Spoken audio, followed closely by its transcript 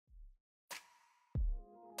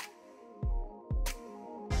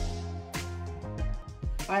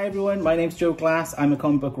Hi everyone, my name's Joe Glass. I'm a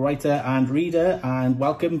comic book writer and reader, and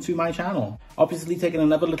welcome to my channel. Obviously taking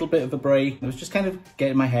another little bit of a break. I was just kind of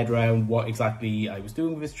getting my head around what exactly I was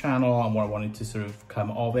doing with this channel and what I wanted to sort of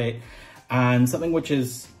come of it. And something which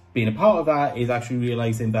has been a part of that is actually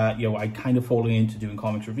realizing that, I kind of falling into doing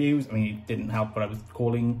comics reviews. I mean, it didn't help, but I was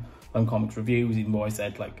calling them comics reviews, even though I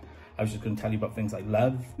said I was just going to tell you about things I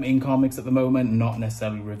love in comics at the moment, not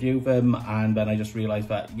necessarily review them. And then I just realized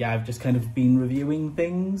that, I've just kind of been reviewing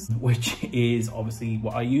things, which is obviously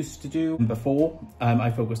what I used to do before. I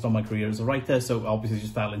focused on my career as a writer, so obviously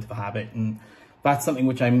just fell into the habit, and that's something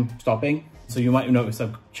which I'm stopping. So you might have noticed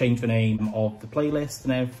I've changed the name of the playlist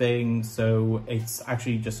and everything. So it's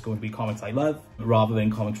actually just going to be comics I love rather than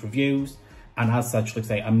comics reviews. And as such, like I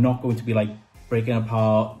say, I'm not going to be breaking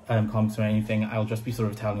apart comics or anything. I'll just be sort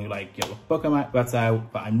of telling you what book that's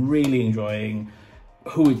out, but I'm really enjoying,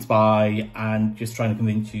 who it's by, and just trying to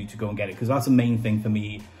convince you to go and get it. Because that's the main thing for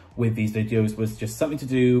me with these videos, was just something to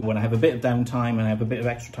do when I have a bit of downtime and I have a bit of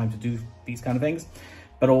extra time to do these kind of things.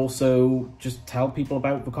 But also just tell people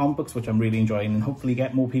about the comic books, which I'm really enjoying, and hopefully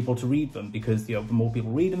get more people to read them, because the more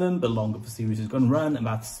people reading them, the longer the series is going to run, and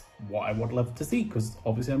that's what I would love to see, because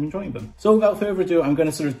obviously I'm enjoying them. So without further ado, I'm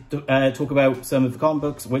going to sort of talk about some of the comic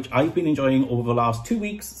books which I've been enjoying over the last 2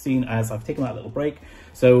 weeks, seeing as I've taken that little break.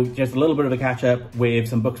 So just a little bit of a catch up with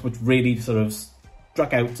some books which really sort of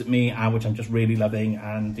struck out at me and which I'm just really loving.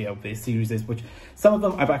 And the series is, which some of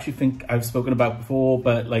them I've spoken about before,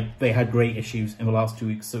 but they had great issues in the last 2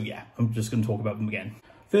 weeks. So yeah, I'm just going to talk about them again.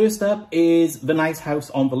 First up is The Nice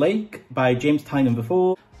House on the Lake by James Tynion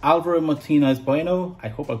IV, Alvaro Martinez Bueno, I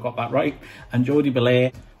hope I got that right, and Jordie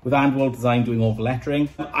Bellaire, with Andworld Design doing all the lettering.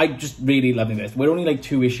 I'm just really loving this. We're only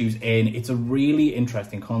 2 issues in. It's a really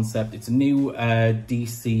interesting concept. It's a new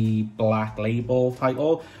DC Black Label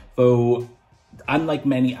title, though unlike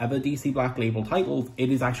many other DC Black Label titles, it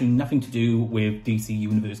is actually nothing to do with DC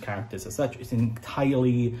Universe characters as such. It's an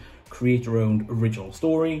entirely creator-owned original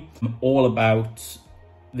story, all about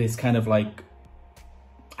this kind of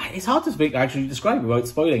it's hard to actually describe without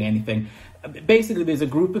spoiling anything. Basically, there's a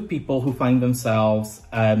group of people who find themselves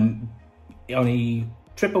on a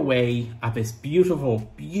trip away at this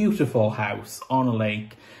beautiful, beautiful house on a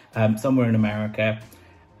lake somewhere in America.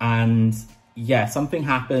 And something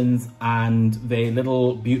happens, and their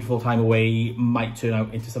little beautiful time away might turn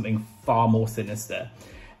out into something far more sinister.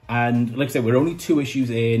 And like I said, we're only 2 issues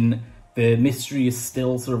in. The mystery is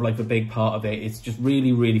still sort of the big part of it. It's just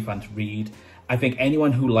really, really fun to read. I think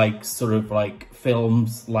anyone who likes sort of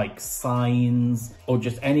films like Signs, or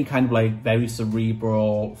just any kind of very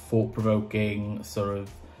cerebral, thought-provoking sort of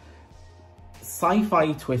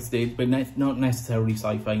sci-fi twisted, but not necessarily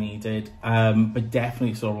sci-fi needed, but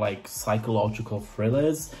definitely sort of psychological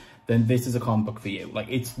thrillers, then this is a comic book for you.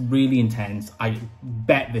 It's really intense. I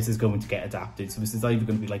bet this is going to get adapted. So this is either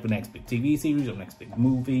going to be the next big TV series or the next big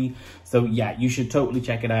movie. So yeah, you should totally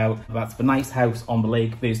check it out. That's The Nice House on the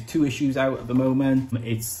Lake. There's 2 issues out at the moment.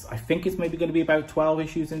 I think it's maybe going to be about 12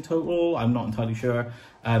 issues in total. I'm not entirely sure.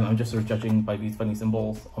 I'm just sort of judging by these funny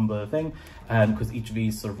symbols on the thing, because each of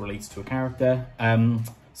these sort of relates to a character.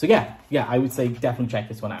 So yeah, I would say definitely check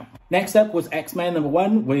this one out. Next up was X-Men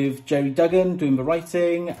 #1 with Jerry Duggan doing the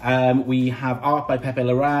writing. We have art by Pepe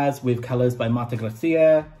Larraz with colours by Marta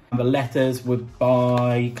Garcia. And the letters were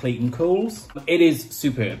by Clayton Coles. It is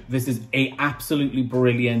superb. This is a absolutely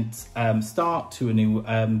brilliant start to a new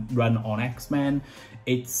run on X-Men.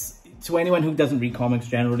 It's, to anyone who doesn't read comics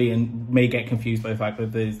generally and may get confused by the fact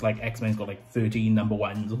that there's X-Men's got 13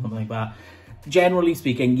 #1s or something like that. Generally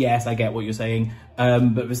speaking, yes, I get what you're saying,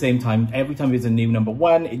 but at the same time, every time there's a new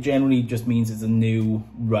 #1, it generally just means it's a new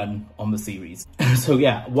run on the series. So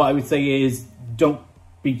yeah, what I would say is, don't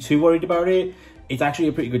be too worried about it. It's actually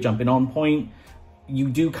a pretty good jumping on point. You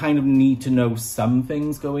do kind of need to know some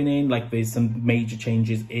things going in, there's some major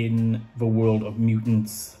changes in the world of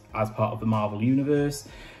mutants as part of the Marvel Universe.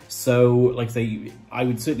 So, like I say, I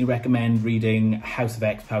would certainly recommend reading House of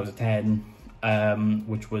X, Powers of 10,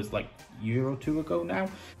 which was a year or 2 ago now.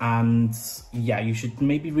 And yeah, you should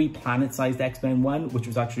maybe read Planet-Sized X-Men 1, which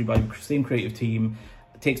was actually by the same creative team.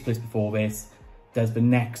 It takes place before this. There's the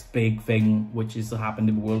next big thing, which is happened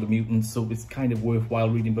in the world of mutants. So it's kind of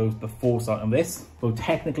worthwhile reading both before starting this. But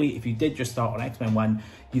technically, if you did just start on X-Men 1,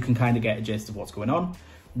 you can kind of get a gist of what's going on.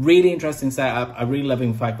 Really interesting setup. I'm really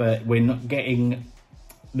loving the fact that we're not getting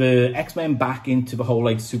the X-Men back into the whole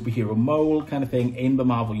superhero mold kind of thing in the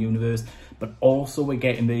Marvel Universe, but also we're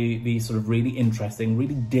getting the sort of really interesting,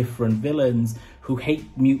 really different villains who hate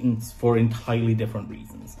mutants for entirely different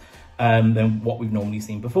reasons. than what we've normally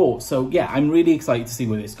seen before. So yeah, I'm really excited to see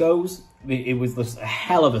where this goes. It was just a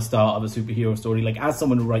hell of a start of a superhero story. Like, as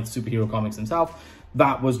someone who writes superhero comics himself,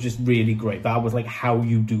 that was just really great. That was like how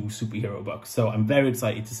you do superhero books. So I'm very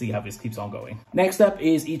excited to see how this keeps on going. Next up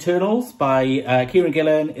is Eternals by Kieran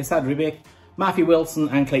Gillen, Esad Ribic, Matthew Wilson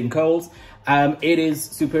and Clayton Coles. It is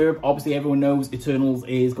superb. Obviously, everyone knows Eternals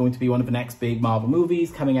is going to be one of the next big Marvel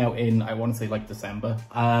movies coming out in, I want to say, like December.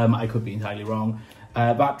 I could be entirely wrong.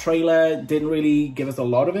 That trailer didn't really give us a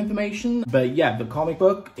lot of information, but yeah, the comic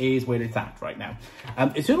book is where it's at right now.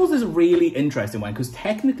 Eternals is a really interesting one because,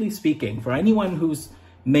 technically speaking, for anyone whose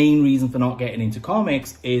main reason for not getting into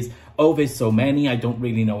comics is, oh, there's so many, I don't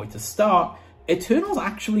really know where to start, Eternals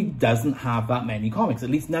actually doesn't have that many comics, at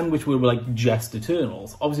least none which were like just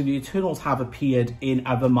Eternals. Obviously, the Eternals have appeared in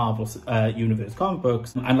other Marvel Universe comic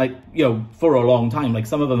books, and like, you know, for a long time, like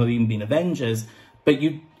some of them have even been Avengers. But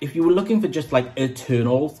if you were looking for just like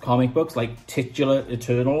Eternals comic books, like titular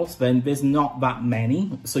Eternals, then there's not that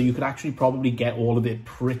many. So you could actually probably get all of it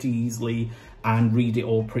pretty easily and read it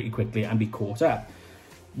all pretty quickly and be caught up.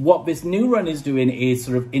 What this new run is doing is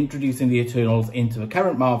sort of introducing the Eternals into the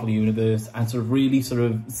current Marvel universe and sort of really sort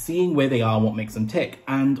of seeing where they are and what makes them tick.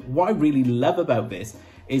 And what I really love about this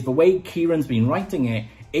is the way Kieran's been writing it.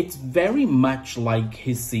 It's very much like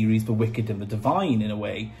his series The Wicked and the Divine in a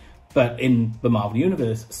way, but in the Marvel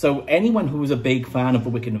Universe. So anyone who is a big fan of The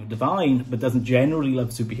Wicked and the Divine, but doesn't generally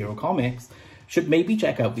love superhero comics, should maybe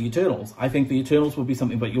check out the Eternals. I think the Eternals will be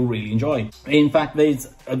something that you'll really enjoy. In fact, there's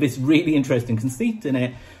this really interesting conceit in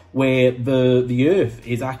it where the Earth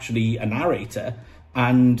is actually a narrator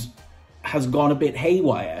and has gone a bit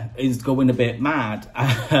haywire, is going a bit mad.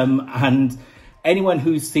 And anyone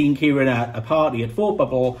who's seen Kieran at a party at Thought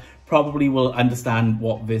Bubble probably will understand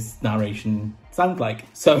what this narration sounds like.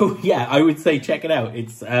 So yeah, I would say check it out.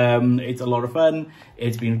 It's a lot of fun.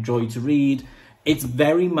 It's been a joy to read. It's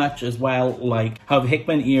very much as well like how the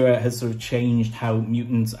Hickman era has sort of changed how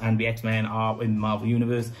mutants and the X-Men are in the Marvel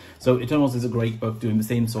Universe. So Eternals is a great book doing the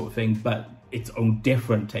same sort of thing, but its own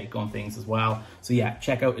different take on things as well. So yeah,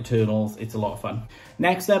 check out Eternals. It's a lot of fun.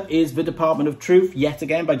 Next up is The Department of Truth, yet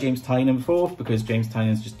again by James Tynion IV, because James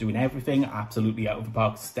Tynion's just doing everything absolutely out of the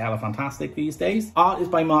park, stellar, fantastic these days. Art is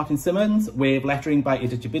by Martin Simmons, with lettering by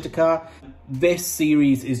Aditya Bidikar. This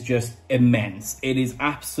series is just immense. It is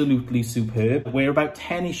absolutely superb. We're about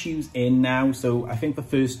 10 issues in now, so I think the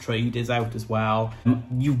first trade is out as well.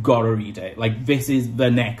 You've got to read it. Like, this is the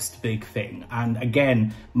next big thing. And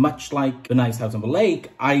again, much like The Nice House on the Lake,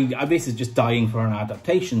 this is just dying for an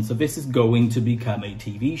adaptation. So this is going to become a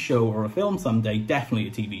TV show or a film someday. Definitely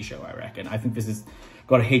a TV show, I reckon. I think this has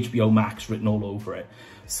got a HBO Max written all over it.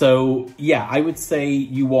 So yeah, I would say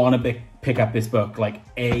you want to pick up this book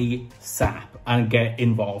like ASAP and get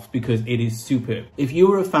involved because it is superb. If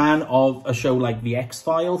you're a fan of a show like The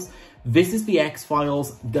X-Files, this is The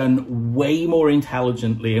X-Files done way more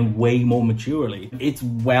intelligently and way more maturely. It's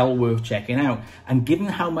well worth checking out. And given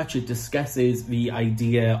how much it discusses the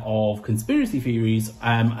idea of conspiracy theories,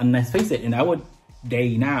 and let's face it, in our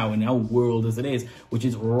day now, in our world as it is, which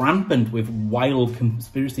is rampant with wild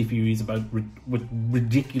conspiracy theories about with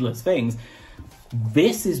ridiculous things,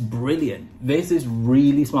 this is brilliant. This is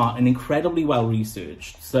really smart and incredibly well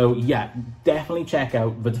researched. So yeah, definitely check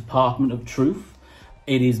out The Department of Truth.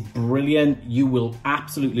 It is brilliant. You will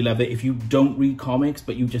absolutely love it. If you don't read comics,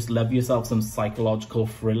 but you just love yourself some psychological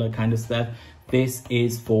thriller kind of stuff, this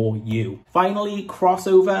is for you. Finally,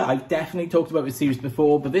 Crossover. I've definitely talked about this series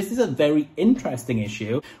before, but this is a very interesting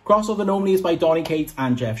issue. Crossover normally is by Donny Cates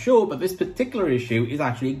and Jeff Shaw, but this particular issue is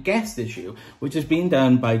actually a guest issue, which has been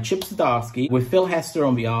done by Chip Zdarsky with Phil Hester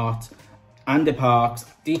on the art, Andy Parks,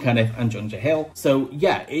 Dee Cunniffe and Junja Hill. So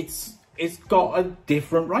yeah, it's got a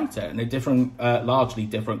different writer and a different, largely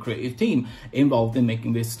different creative team involved in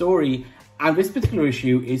making this story. And this particular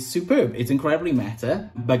issue is superb. It's incredibly meta,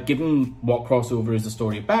 but given what Crossover is a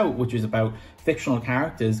story about, which is about fictional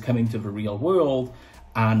characters coming to the real world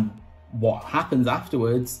and what happens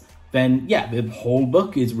afterwards, then yeah, the whole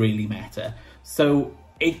book is really meta. So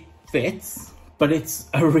it fits, but it's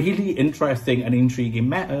a really interesting and intriguing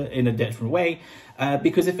meta in a different way,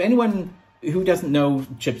 because if anyone who doesn't know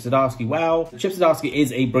Chip Zdarsky well, Chip Zdarsky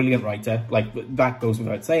is a brilliant writer, like that goes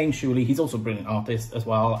without saying, surely. He's also a brilliant artist as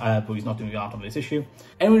well, but he's not doing the art on this issue.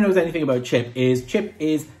 Anyone who knows anything about Chip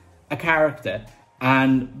is a character,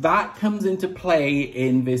 and that comes into play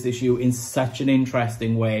in this issue in such an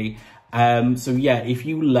interesting way. So yeah, if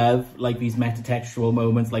you love like these metatextual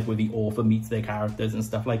moments, like where the author meets their characters and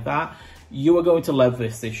stuff like that, you are going to love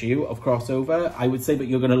this issue of Crossover. I would say that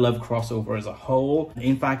you're going to love Crossover as a whole.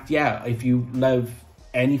 In fact, yeah, if you love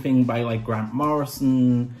anything by like Grant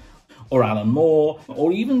Morrison or Alan Moore,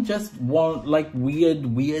 or even just want like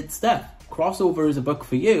weird stuff. Crossover is a book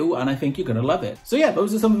for you, and I think you're gonna love it. So yeah,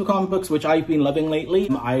 those are some of the comic books which I've been loving lately.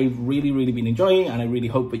 I've really been enjoying, and I really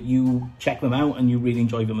hope that you check them out and you really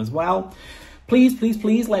enjoy them as well.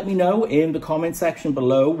 Please let me know in the comment section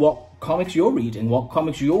below what comics you're reading, what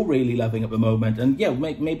comics you're really loving at the moment, and yeah,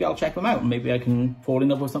 maybe I'll check them out and maybe I can fall in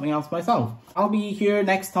love with something else myself. I'll be here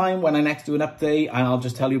next time when I next do an update, and I'll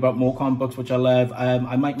just tell you about more comic books which I love.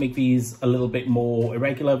 I might make these a little bit more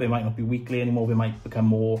irregular. They might not be weekly anymore. They might become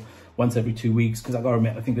more once every 2 weeks, because I've got to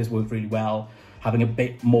admit, I think this worked really well, having a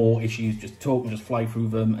bit more issues, just talk and just fly through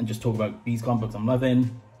them and just talk about these comic books I'm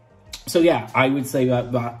loving. So yeah, I would say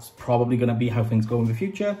that that's probably going to be how things go in the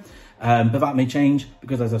future, but that may change,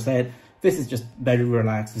 because as I said, this is just very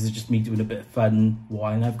relaxed. This is just me doing a bit of fun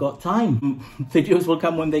while I've got time. Videos will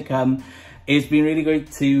come when they come. It's been really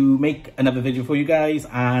great to make another video for you guys,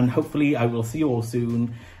 and hopefully I will see you all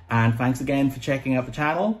soon. And thanks again for checking out the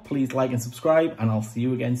channel. Please like and subscribe, and I'll see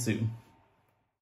you again soon.